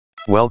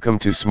Welcome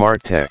to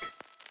Smart Tech.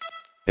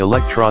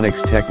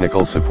 Electronics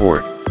technical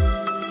support.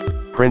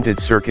 Printed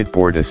circuit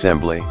board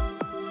assembly.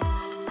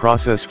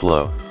 Process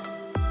flow.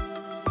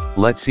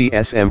 Let's see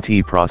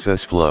SMT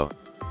process flow.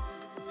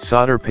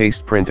 Solder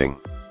paste printing.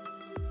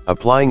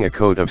 Applying a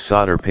coat of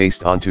solder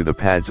paste onto the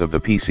pads of the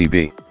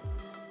PCB.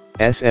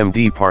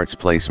 SMT parts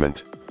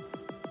placement.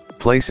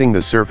 Placing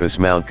the surface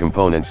mount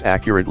components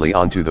accurately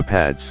onto the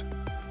pads.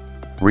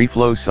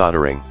 REFLOW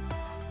soldering.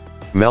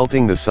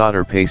 Melting the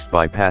solder paste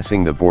by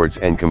passing the boards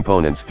and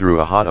components through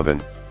a hot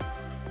oven.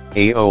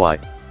 AOI,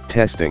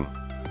 testing.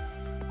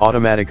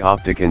 Automatic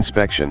optic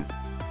inspection.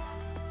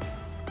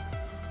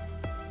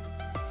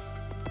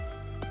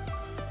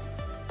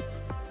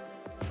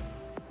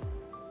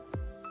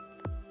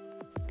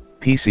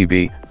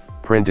 PCB,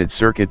 printed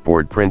circuit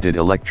board. Printed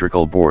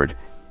electrical board,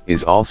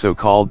 is also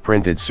called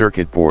printed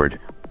circuit board,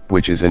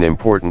 which is an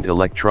important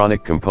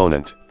electronic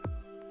component.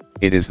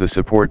 It is the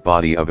support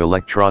body of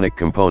electronic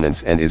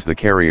components and is the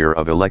carrier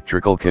of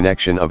electrical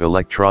connection of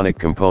electronic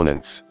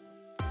components.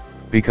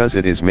 Because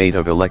it is made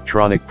of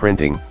electronic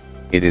printing,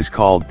 it is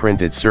called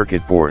printed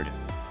circuit board.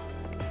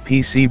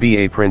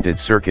 PCBA printed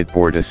circuit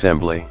board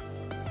assembly.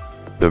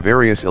 The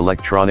various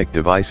electronic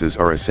devices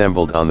are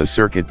assembled on the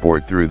circuit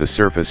board through the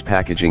surface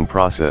packaging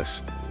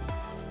process.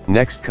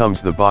 Next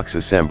comes the box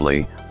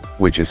assembly,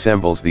 which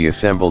assembles the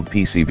assembled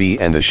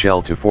PCB and the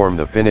shell to form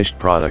the finished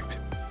product.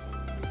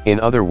 In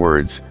other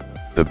words,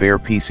 the bare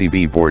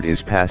PCB board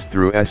is passed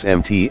through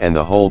SMT and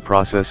the whole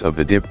process of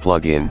the dip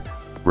plug-in,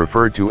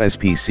 referred to as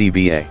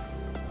PCBA.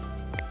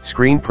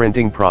 Screen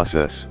printing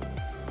process.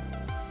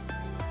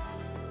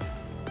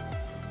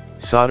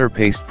 Solder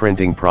paste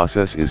printing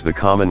process is the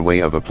common way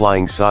of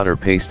applying solder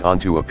paste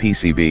onto a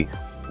PCB,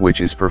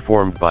 which is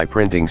performed by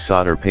printing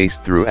solder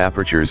paste through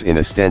apertures in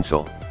a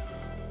stencil.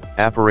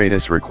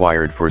 Apparatus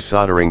required for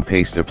soldering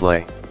paste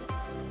apply.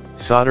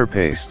 Solder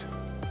paste.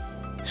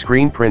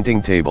 Screen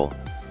printing table.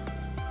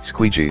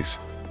 Squeegees.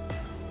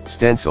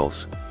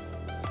 Stencils.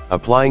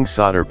 Applying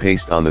solder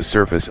paste on the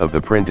surface of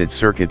the printed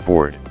circuit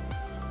board.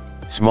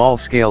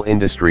 Small-scale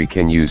industry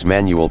can use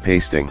manual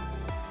pasting.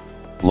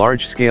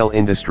 Large-scale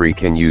industry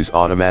can use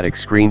automatic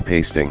screen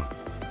pasting.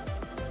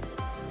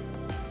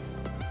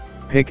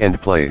 Pick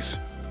and place.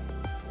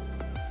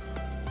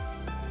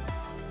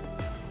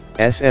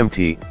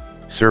 SMT,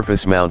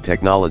 surface mount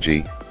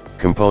technology,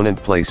 component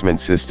placement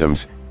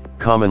systems,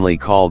 commonly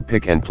called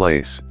pick and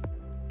place.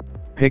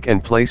 Pick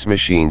and place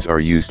machines are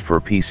used for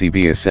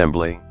PCB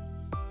assembly,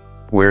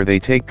 where they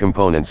take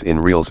components in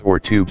reels or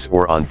tubes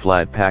or on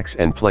flat packs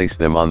and place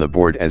them on the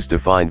board as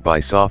defined by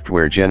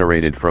software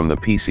generated from the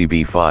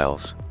PCB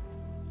files.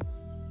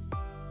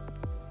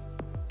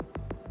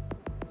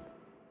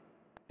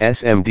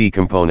 SMT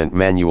component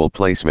manual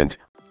placement,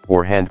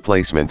 or hand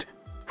placement,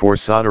 for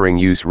soldering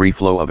use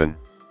REFLOW oven.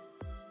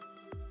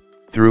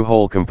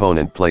 Through-hole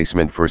component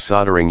placement for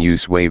soldering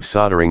use wave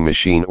soldering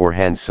machine or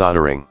hand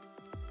soldering.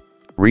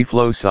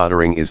 REFLOW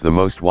soldering is the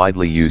most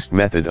widely used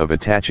method of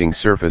attaching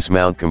surface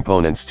mount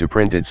components to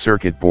printed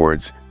circuit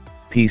boards,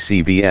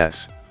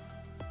 PCBs.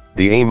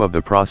 The aim of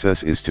the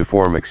process is to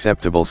form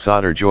acceptable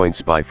solder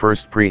joints by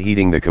first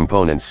preheating the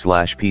components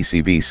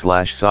 /PCB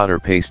solder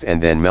paste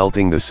and then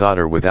melting the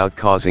solder without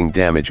causing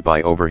damage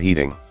by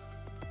overheating.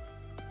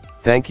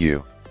 Thank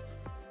you.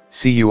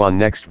 See you on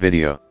next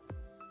video.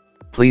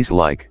 Please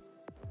like,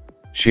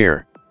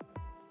 share,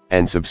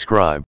 and subscribe.